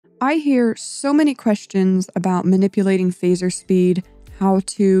I hear so many questions about manipulating phaser speed, how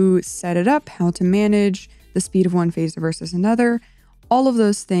to set it up, how to manage the speed of one phaser versus another, all of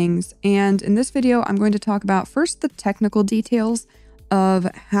those things. And in this video, I'm going to talk about first the technical details of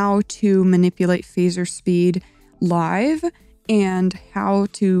how to manipulate phaser speed live and how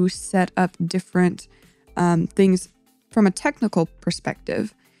to set up different things from a technical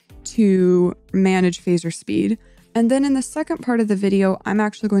perspective to manage phaser speed. And then in the second part of the video, I'm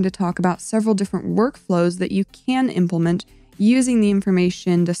actually going to talk about several different workflows that you can implement using the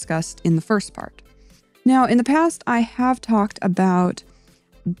information discussed in the first part. Now, in the past, I have talked about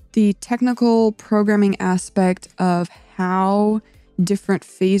the technical programming aspect of how different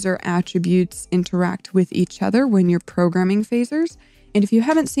phaser attributes interact with each other when you're programming phasers. And if you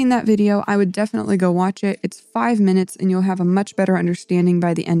haven't seen that video, I would definitely go watch it. It's 5 minutes and you'll have a much better understanding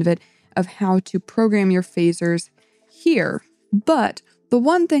by the end of it of how to program your phasers here. But the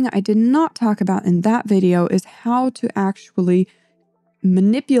one thing I did not talk about in that video is how to actually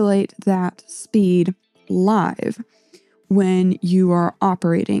manipulate that speed live when you are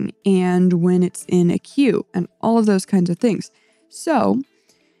operating and when it's in a queue and all of those kinds of things. So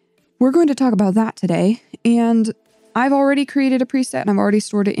we're going to talk about that today. And I've already created a preset and I've already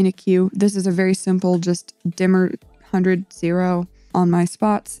stored it in a queue. This is a very simple, just dimmer 100, 0 on my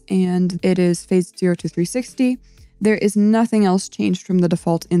spots, and it is phase 0 to 360. There is nothing else changed from the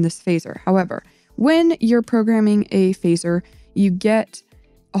default in this phaser. However, when you're programming a phaser, you get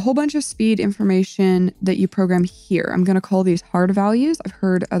a whole bunch of speed information that you program here. I'm going to call these hard values. I've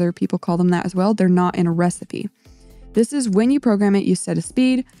heard other people call them that as well. They're not in a recipe. This is when you program it, you set a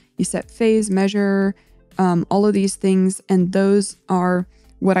speed, you set phase, measure, all of these things. And those are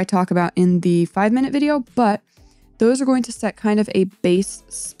what I talk about in the 5-minute video, but those are going to set kind of a base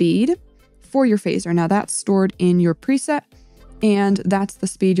speed for your phaser. Now that's stored in your preset, and that's the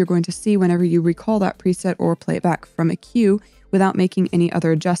speed you're going to see whenever you recall that preset or play it back from a queue without making any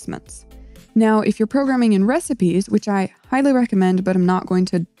other adjustments. Now, if you're programming in recipes, which I highly recommend, but I'm not going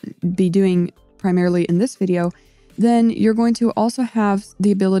to be doing primarily in this video, then you're going to also have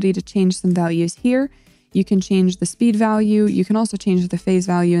the ability to change some values here. You can change the speed value. You can also change the phase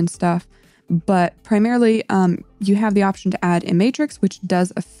value and stuff. But primarily, you have the option to add a matrix, which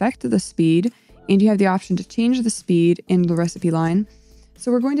does affect the speed. And you have the option to change the speed in the recipe line.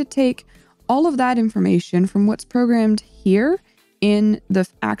 So we're going to take all of that information from what's programmed here in the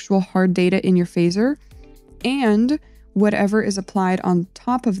actual hard data in your phaser and whatever is applied on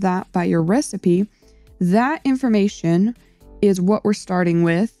top of that by your recipe. That information is what we're starting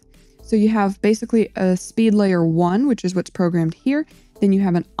with. So you have basically a speed layer 1, which is what's programmed here. Then you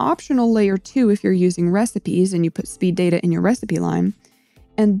have an optional layer 2 if you're using recipes and you put speed data in your recipe line.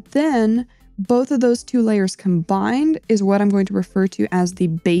 And then both of those two layers combined is what I'm going to refer to as the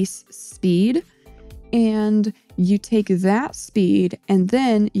base speed. And you take that speed and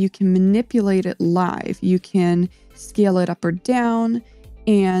then you can manipulate it live. You can scale it up or down.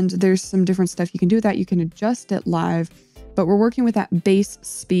 And there's some different stuff you can do with that. You can adjust it live, but we're working with that base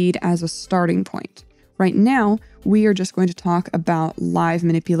speed as a starting point. Right now, we are just going to talk about live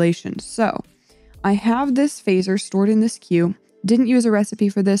manipulation. So I have this phaser stored in this queue. Didn't use a recipe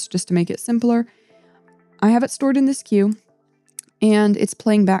for this just to make it simpler. I have it stored in this queue and it's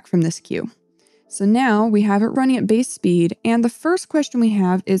playing back from this queue. So now we have it running at base speed. And the first question we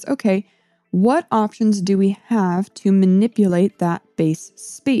have is, okay, what options do we have to manipulate that base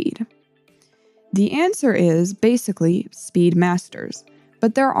speed? The answer is basically speed masters,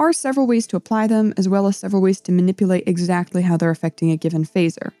 but there are several ways to apply them as well as several ways to manipulate exactly how they're affecting a given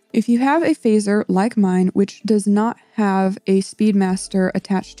phaser. If you have a phaser like mine, which does not have a speed master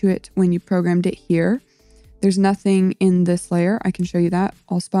attached to it when you programmed it here, there's nothing in this layer. I can show you that.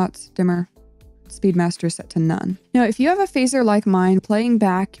 All spots, dimmer, speed master is set to none. Now, if you have a phaser like mine playing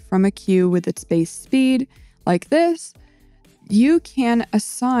back from a queue with its base speed like this, you can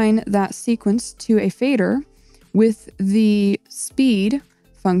assign that sequence to a fader with the speed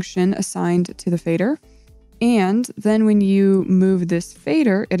function assigned to the fader. And then when you move this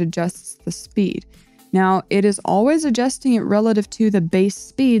fader, it adjusts the speed. Now, it is always adjusting it relative to the base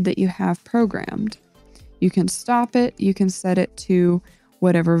speed that you have programmed. You can stop it. You can set it to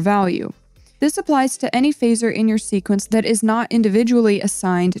whatever value. This applies to any phaser in your sequence that is not individually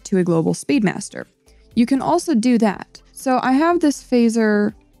assigned to a global speedmaster. You can also do that. So I have this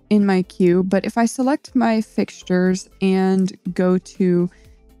phaser in my queue, but if I select my fixtures and go to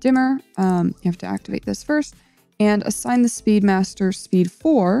dimmer, you have to activate this first, and assign the speedmaster speed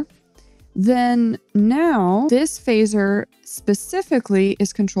 4, then now this phaser specifically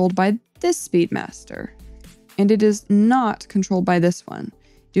is controlled by this speedmaster, and it is not controlled by this one.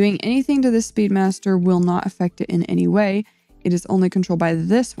 Doing anything to this Speedmaster will not affect it in any way. It is only controlled by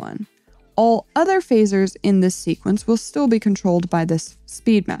this one. All other phasers in this sequence will still be controlled by this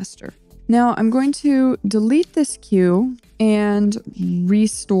Speedmaster. Now I'm going to delete this cue and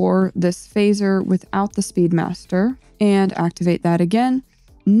restore this phaser without the Speedmaster and activate that again.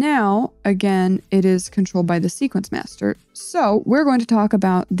 Now, again, it is controlled by the Sequence Master. So we're going to talk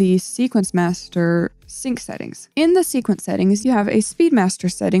about the Sequence Master sync settings. In the sequence settings, you have a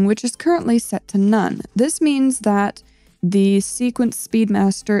Speedmaster setting, which is currently set to none. This means that the Sequence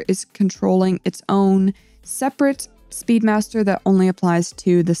Speedmaster is controlling its own separate Speedmaster that only applies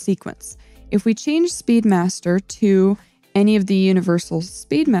to the sequence. If we change Speedmaster to any of the universal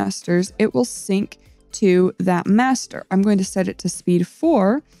Speedmasters, it will sync to that master. I'm going to set it to speed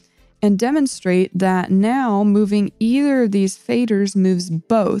 4 and demonstrate that now moving either of these faders moves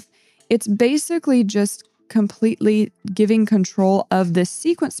both. It's basically just completely giving control of this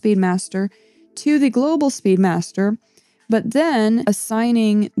sequence Speedmaster to the global Speedmaster, but then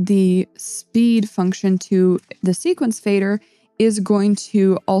assigning the speed function to the sequence fader is going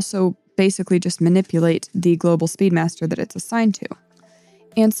to also basically just manipulate the global Speedmaster that it's assigned to.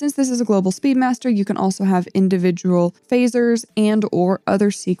 And since this is a global Speedmaster, you can also have individual phasers and or other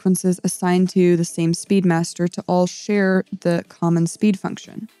sequences assigned to the same Speedmaster to all share the common speed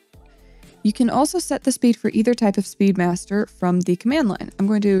function. You can also set the speed for either type of Speedmaster from the command line. I'm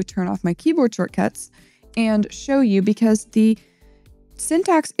going to turn off my keyboard shortcuts and show you because the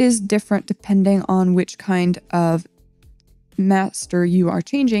syntax is different depending on which kind of master you are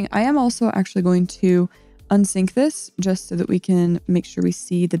changing. I am also actually going to unsync this just so that we can make sure we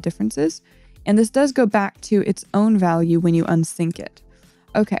see the differences. And this does go back to its own value when you unsync it.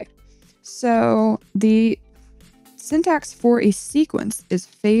 Okay, so the syntax for a sequence is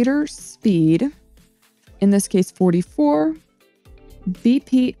fader speed, in this case 44,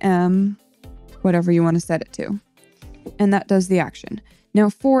 BPM, whatever you want to set it to. And that does the action. Now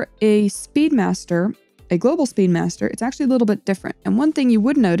for a Speedmaster, a global Speedmaster, it's actually a little bit different. And one thing you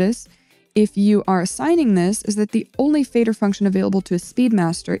would notice if you are assigning this is that the only fader function available to a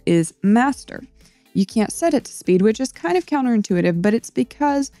Speedmaster is master. You can't set it to speed, which is kind of counterintuitive, but it's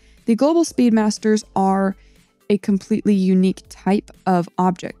because the global Speedmasters are a completely unique type of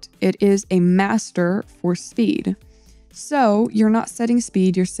object. It is a master for speed. So you're not setting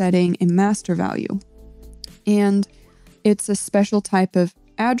speed, you're setting a master value. And it's a special type of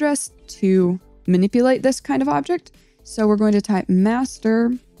address to manipulate this kind of object. So we're going to type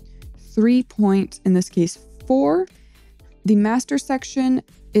master 3 point, in this case 4. The master section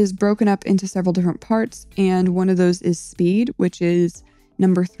is broken up into several different parts, and one of those is speed, which is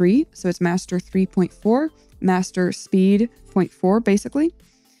number 3. So it's master 3.4, master speed 0.4 basically.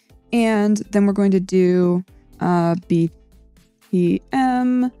 And then we're going to do BPM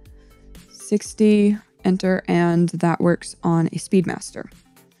 60, enter, and that works on a Speedmaster.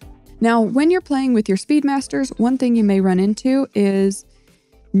 Now, when you're playing with your Speedmasters, one thing you may run into is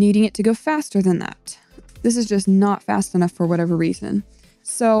needing it to go faster than that. This is just not fast enough for whatever reason.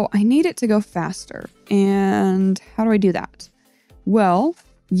 So I need it to go faster. And how do I do that? Well,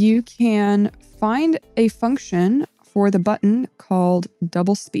 you can find a function for the button called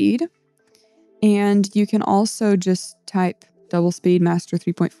double speed. And you can also just type double speed master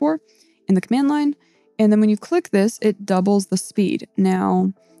 3.4 in the command line. And then when you click this, it doubles the speed.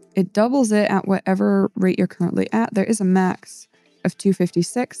 Now, it doubles it at whatever rate you're currently at. There is a max of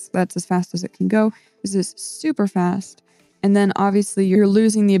 256. That's as fast as it can go. This is super fast. And then obviously you're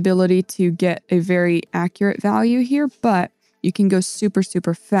losing the ability to get a very accurate value here, but you can go super,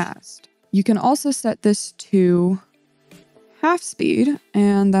 super fast. You can also set this to half speed,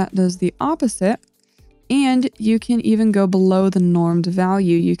 and that does the opposite. And you can even go below the normed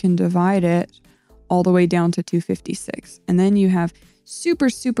value. You can divide it all the way down to 256. And then you have super,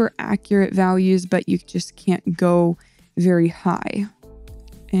 super accurate values, but you just can't go very high.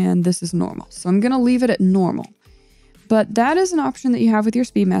 And this is normal. So I'm going to leave it at normal. But that is an option that you have with your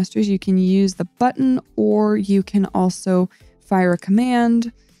Speedmasters. You can use the button, or you can also fire a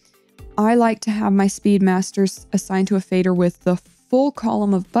command. I like to have my Speedmasters assigned to a fader with the full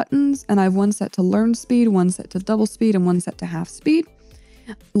column of buttons, and I have one set to learn speed, one set to double speed, and one set to half speed.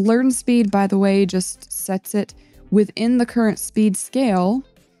 Learn speed, by the way, just sets it within the current speed scale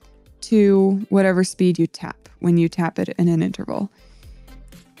to whatever speed you tap when you tap it in an interval.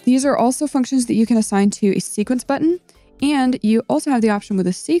 These are also functions that you can assign to a sequence button, and you also have the option with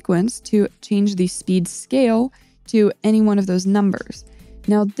a sequence to change the speed scale to any one of those numbers.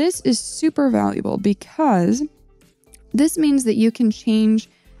 Now, this is super valuable because this means that you can change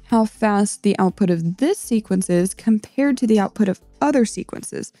how fast the output of this sequence is compared to the output of other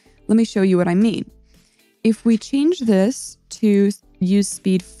sequences. Let me show you what I mean. If we change this to use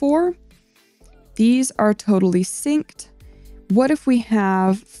speed 4, these are totally synced. What if we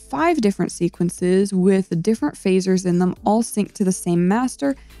have 5 different sequences with different phasers in them, all synced to the same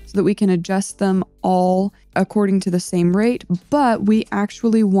master, so that we can adjust them all according to the same rate, but we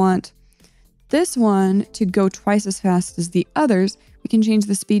actually want this one to go twice as fast as the others? We can change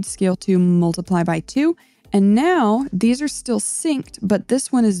the speed scale to multiply by 2, and now these are still synced, but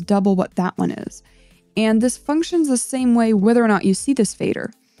this one is double what that one is. And this functions the same way whether or not you see this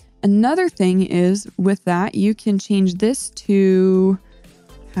fader. Another thing is, with that, you can change this to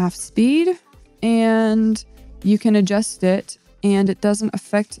half speed, and you can adjust it, and it doesn't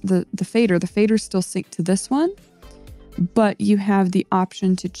affect the fader. The fader is still synced to this one, but you have the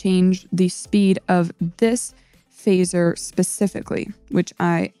option to change the speed of this phaser specifically, which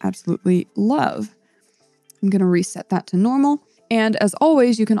I absolutely love. I'm going to reset that to normal. And as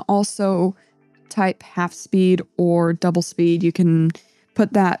always, you can also type half speed or double speed. You can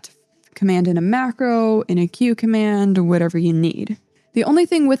put that command in a macro, in a Q command, or whatever you need. The only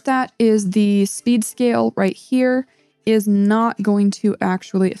thing with that is the speed scale right here is not going to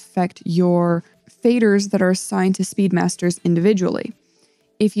actually affect your faders that are assigned to Speedmasters individually.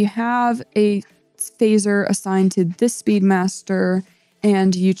 If you have a phaser assigned to this Speedmaster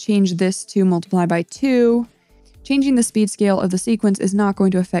and you change this to multiply by 2, changing the speed scale of the sequence is not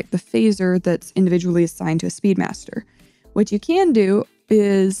going to affect the phaser that's individually assigned to a Speedmaster. What you can do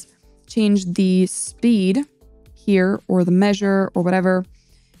is change the speed here, or the measure, or whatever,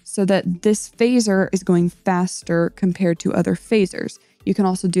 so that this phaser is going faster compared to other phasers. You can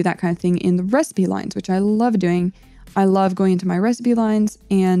also do that kind of thing in the recipe lines, which I love doing. I love going into my recipe lines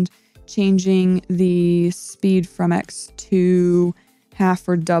and changing the speed from X to half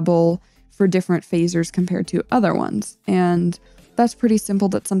or double for different phasers compared to other ones. And that's pretty simple.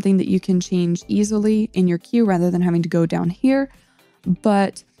 That's something that you can change easily in your queue rather than having to go down here.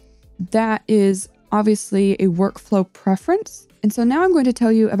 But that is obviously a workflow preference. And so now I'm going to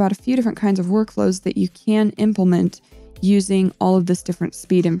tell you about a few different kinds of workflows that you can implement using all of this different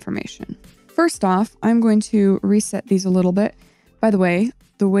speed information. First off, I'm going to reset these a little bit. By the way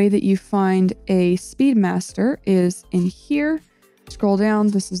that you find a Speedmaster is in here. Scroll down,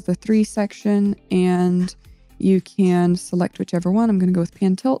 this is the 3 section, and you can select whichever one. I'm going to go with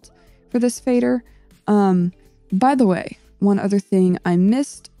pan tilt for this fader. By the way, one other thing I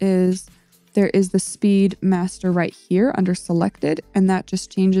missed is there is the speed master right here under selected, and that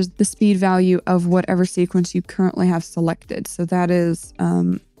just changes the speed value of whatever sequence you currently have selected. So that is,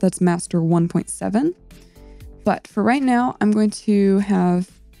 that's master 1.7. But for right now, I'm going to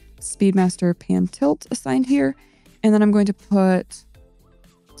have Speedmaster pan tilt assigned here, and then I'm going to put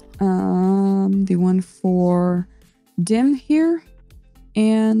the one for dim here,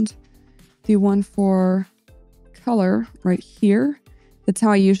 and the one for color right here. That's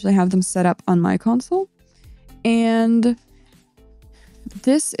how I usually have them set up on my console. And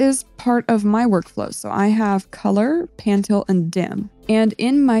this is part of my workflow. So I have color, pan tilt, and dim. And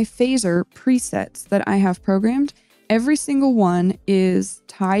in my phaser presets that I have programmed, every single one is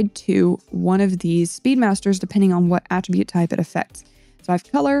tied to one of these Speedmasters depending on what attribute type it affects. So I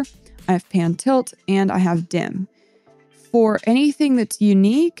have color, I have pan tilt, and I have dim. For anything that's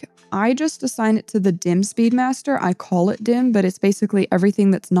unique, I just assign it to the dim Speedmaster. I call it dim, but it's basically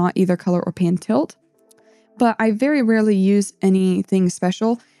everything that's not either color or pan tilt. But I very rarely use anything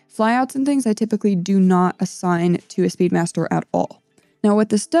special. Flyouts and things I typically do not assign to a Speedmaster at all. Now what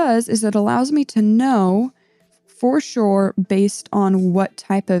this does is it allows me to know for sure, based on what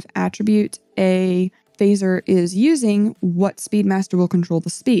type of attribute a phaser is using, what Speedmaster will control the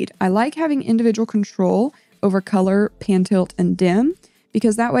speed. I like having individual control over color, pan tilt, and dim,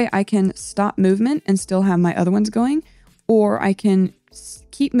 because that way I can stop movement and still have my other ones going, or I can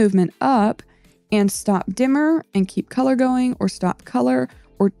keep movement up and stop dimmer and keep color going, or stop color,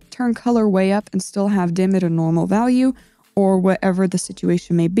 or turn color way up and still have dim at a normal value, or whatever the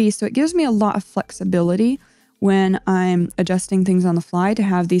situation may be. So it gives me a lot of flexibility when I'm adjusting things on the fly to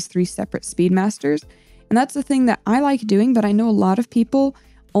have these 3 separate Speedmasters. And that's the thing that I like doing, but I know a lot of people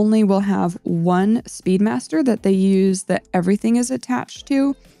only will have one Speedmaster that they use that everything is attached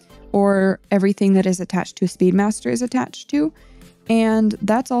to, or everything that is attached to a Speedmaster is attached to. And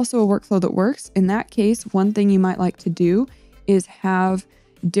that's also a workflow that works. In that case, one thing you might like to do is have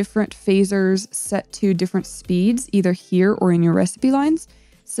different phasers set to different speeds, either here or in your recipe lines,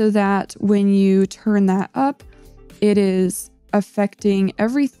 so that when you turn that up, it is affecting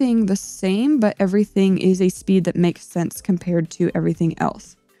everything the same, but everything is a speed that makes sense compared to everything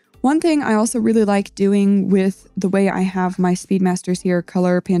else. One thing I also really like doing with the way I have my Speedmasters here,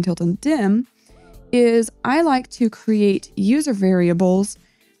 color, pan, tilt, and dim, is I like to create user variables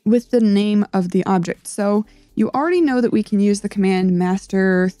with the name of the object. So you already know that we can use the command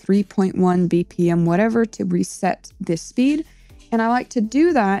master 3.1 BPM whatever to reset this speed. And I like to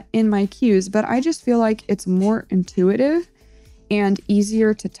do that in my cues, but I just feel like it's more intuitive and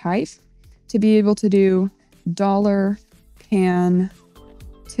easier to type to be able to do $pan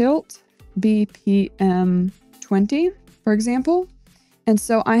tilt BPM 20, for example. And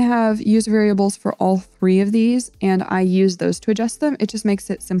so I have user variables for all three of these, and I use those to adjust them. It just makes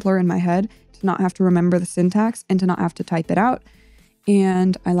it simpler in my head to not have to remember the syntax and to not have to type it out.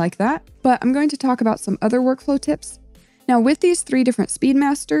 And I like that. But I'm going to talk about some other workflow tips. Now, with these three different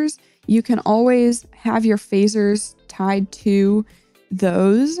Speedmasters, you can always have your phasers tied to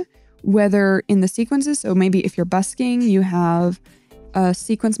those, whether in the sequences. So maybe if you're busking, you have a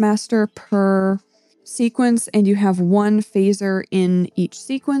sequence master per sequence and you have one phaser in each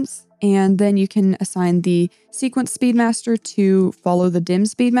sequence, and then you can assign the sequence Speedmaster to follow the dim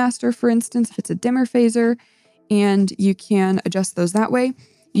Speedmaster, for instance, if it's a dimmer phaser, and you can adjust those that way.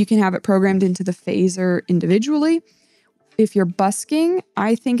 You can have it programmed into the phaser individually. If you're busking,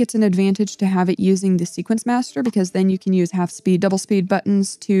 I think it's an advantage to have it using the sequence master, because then you can use half speed, double speed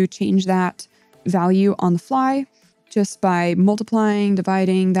buttons to change that value on the fly, just by multiplying,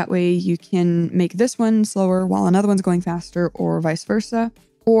 dividing. That way you can make this one slower while another one's going faster, or vice versa.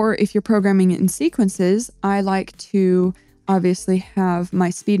 Or if you're programming it in sequences, I like to obviously have my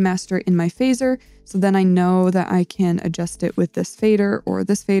Speedmaster in my phaser, so then I know that I can adjust it with this fader or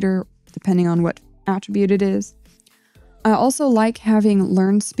this fader, depending on what attribute it is. I also like having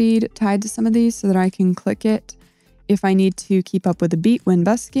learn speed tied to some of these so that I can click it if I need to keep up with the beat when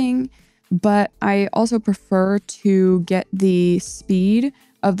busking. But I also prefer to get the speed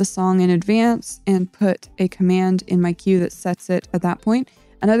of the song in advance and put a command in my cue that sets it at that point.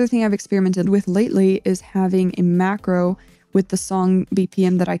 Another thing I've experimented with lately is having a macro with the song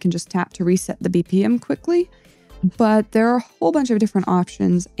BPM that I can just tap to reset the BPM quickly. But there are a whole bunch of different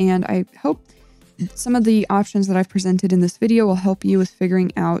options, and I hope some of the options that I've presented in this video will help you with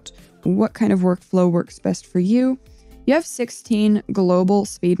figuring out what kind of workflow works best for you. You have 16 global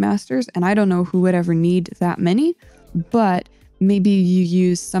Speedmasters, and I don't know who would ever need that many, but maybe you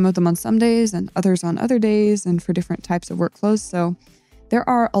use some of them on some days and others on other days and for different types of workflows. So there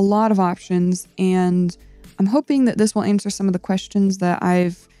are a lot of options, and I'm hoping that this will answer some of the questions that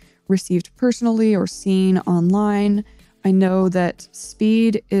I've received personally or seen online. I know that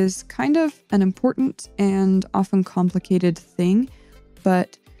speed is kind of an important and often complicated thing,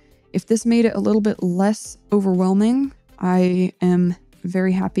 but if this made it a little bit less overwhelming, I am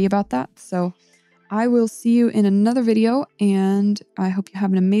very happy about that. So I will see you in another video, and I hope you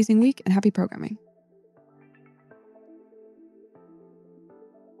have an amazing week and happy programming.